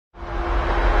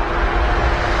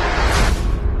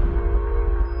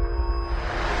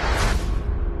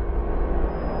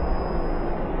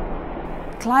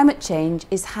Climate change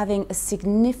is having a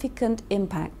significant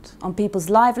impact on people's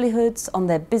livelihoods, on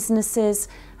their businesses,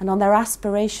 and on their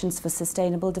aspirations for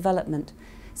sustainable development.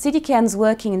 CDKN is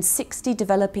working in 60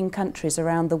 developing countries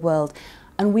around the world,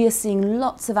 and we are seeing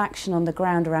lots of action on the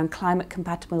ground around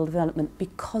climate-compatible development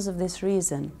because of this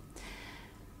reason.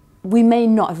 We may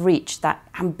not have reached that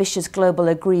ambitious global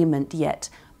agreement yet,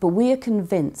 but we are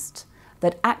convinced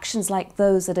that actions like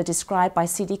those that are described by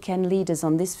CDKN leaders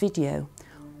on this video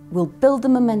will build the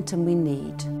momentum we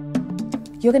need.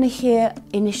 You're going to hear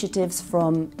initiatives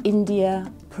from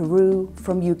India, Peru,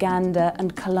 from Uganda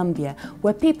and Colombia,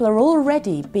 where people are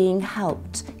already being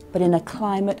helped, but in a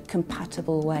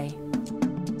climate-compatible way.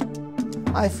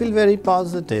 I feel very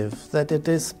positive that it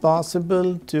is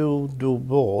possible to do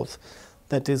both,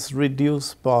 that is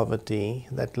reduce poverty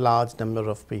that large number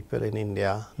of people in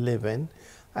India live in,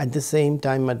 at the same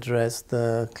time address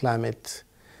the climate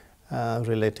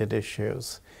related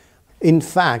issues. In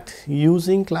fact,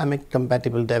 using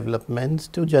climate-compatible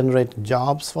development to generate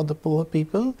jobs for the poor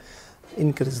people,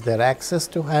 increase their access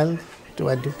to health, to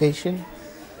education,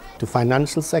 to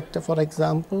financial sector, for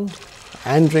example,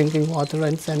 and drinking water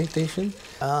and sanitation.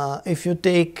 If you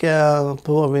take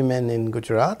poor women in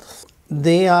Gujarat,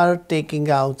 they are taking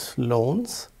out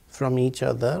loans from each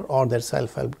other or their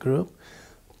self-help group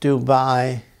to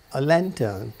buy a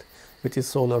lantern, which is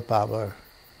solar power,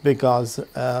 because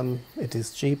it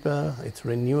is cheaper, it's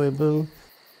renewable.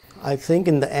 I think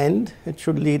in the end it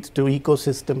should lead to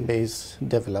ecosystem-based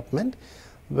development,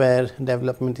 where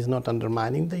development is not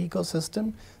undermining the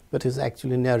ecosystem, but is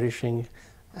actually nourishing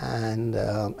and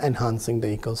enhancing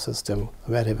the ecosystem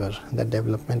wherever that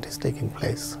development is taking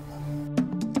place.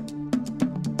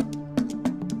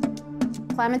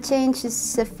 Climate change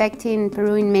is affecting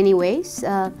Peru in many ways.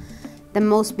 The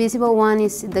most visible one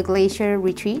is the glacier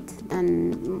retreat,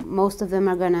 and most of them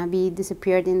are going to be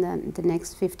disappeared in the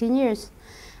next 15 years.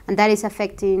 And that is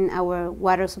affecting our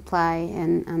water supply,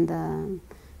 and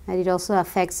it also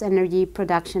affects energy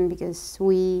production, because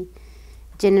we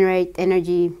generate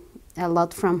energy a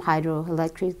lot from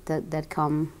hydroelectric that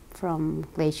come from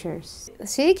glaciers.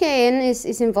 CDKN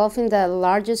is involved in the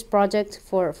largest project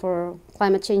for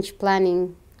climate change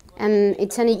planning, and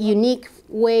it's a unique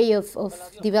way of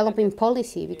developing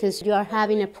policy, because you are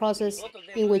having a process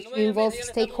in which you involve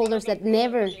stakeholders that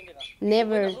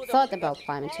never thought about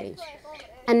climate change.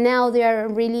 And now they are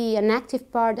really an active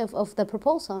part of the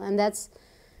proposal, and that's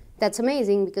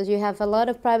amazing, because you have a lot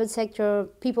of private sector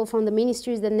people from the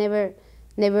ministries that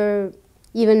never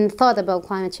even thought about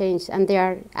climate change, and they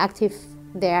are active,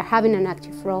 they are having an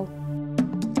active role.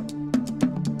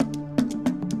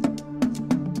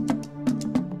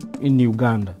 In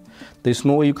Uganda, there's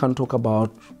no way you can talk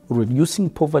about reducing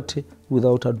poverty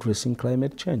without addressing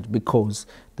climate change, because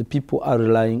the people are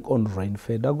relying on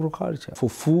rain-fed agriculture for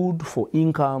food, for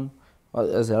income,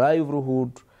 as a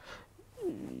livelihood.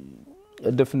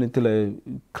 Definitely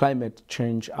climate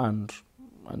change and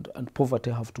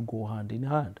poverty have to go hand in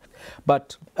hand.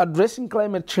 But addressing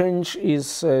climate change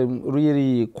is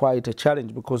really quite a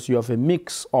challenge, because you have a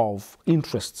mix of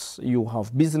interests. You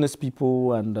have business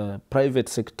people and private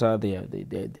sector.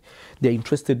 They're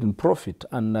interested in profit,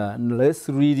 and unless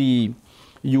really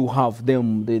you have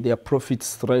them, their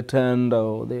profits threatened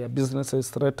or their businesses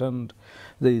threatened,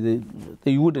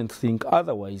 they wouldn't think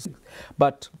otherwise.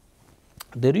 But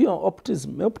the real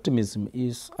optimism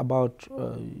is about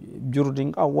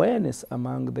building awareness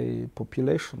among the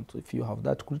population. So if you have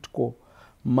that critical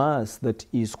mass that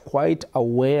is quite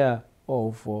aware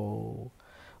of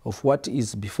what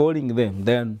is befalling them,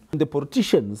 then the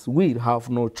politicians will have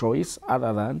no choice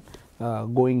other than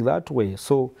going that way.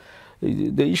 So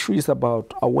the issue is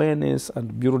about awareness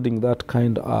and building that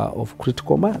kind of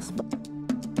critical mass.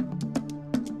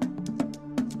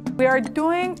 We are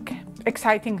doing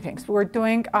exciting things. We're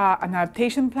doing an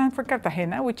adaptation plan for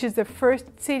Cartagena, which is the first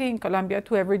city in Colombia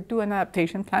to ever do an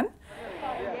adaptation plan.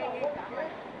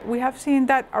 We have seen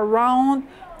that around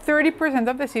 30%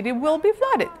 of the city will be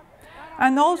flooded.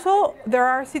 And also there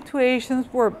are situations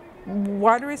where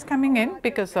water is coming in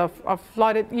because of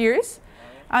flooded years.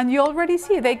 And you already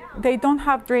see they don't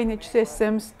have drainage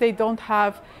systems, they don't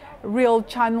have real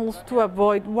channels to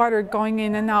avoid water going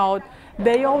in and out.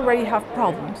 They already have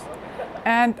problems.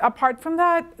 And apart from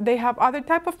that, they have other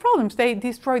type of problems. They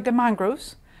destroyed the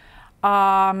mangroves.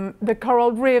 The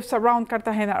coral reefs around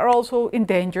Cartagena are also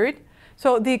endangered.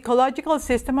 So the ecological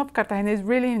system of Cartagena is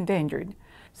really endangered.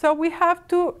 So we have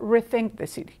to rethink the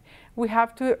city. We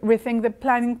have to rethink the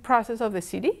planning process of the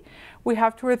city. We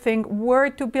have to rethink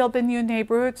where to build the new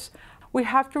neighborhoods. We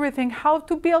have to rethink how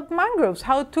to build mangroves,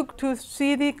 how to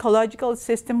see the ecological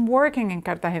system working in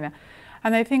Cartagena.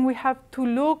 And I think we have to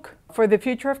look for the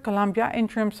future of Colombia in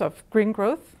terms of green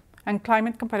growth and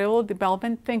climate compatible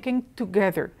development, thinking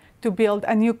together to build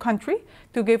a new country,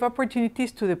 to give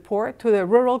opportunities to the poor, to the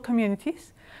rural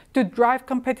communities, to drive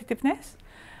competitiveness,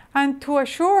 and to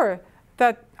assure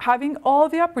that having all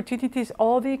the opportunities,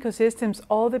 all the ecosystems,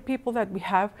 all the people that we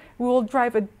have, we will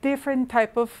drive a different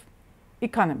type of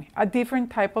economy, a different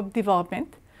type of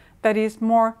development that is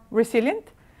more resilient,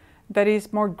 that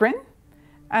is more green,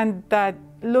 and that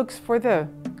looks for the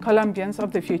Colombians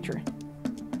of the future.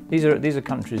 These are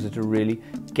countries that are really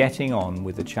getting on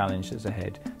with the challenges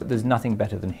ahead. But there's nothing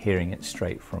better than hearing it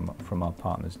straight from our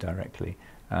partners directly.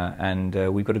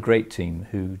 We've got a great team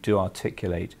who do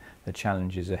articulate the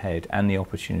challenges ahead and the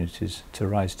opportunities to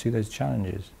rise to those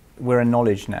challenges. We're a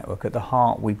knowledge network. At the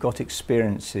heart, we've got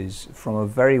experiences from a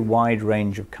very wide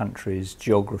range of countries,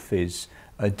 geographies,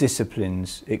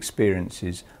 disciplines,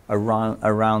 experiences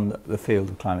around the field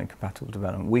of climate compatible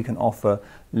development. We can offer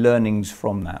learnings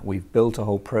from that. We've built a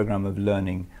whole program of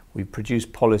learning. We've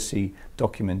produced policy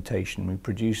documentation. We've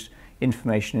produced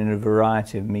information in a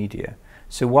variety of media.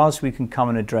 So whilst we can come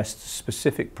and address the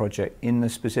specific project in the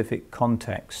specific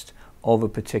context of a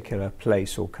particular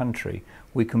place or country,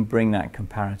 we can bring that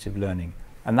comparative learning.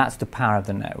 And that's the power of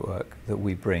the network that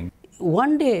we bring.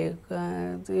 One day,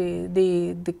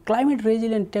 the climate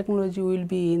resilient technology will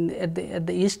be at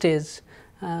the stage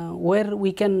where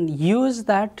we can use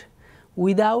that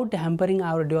without hampering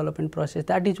our development process.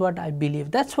 That is what I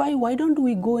believe. That's why don't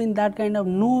we go in that kind of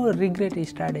no regret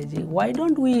strategy? Why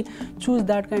don't we choose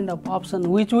that kind of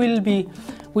option which will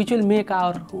make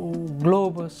our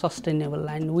globe sustainable,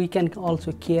 and we can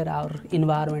also care our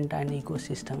environment and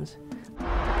ecosystems.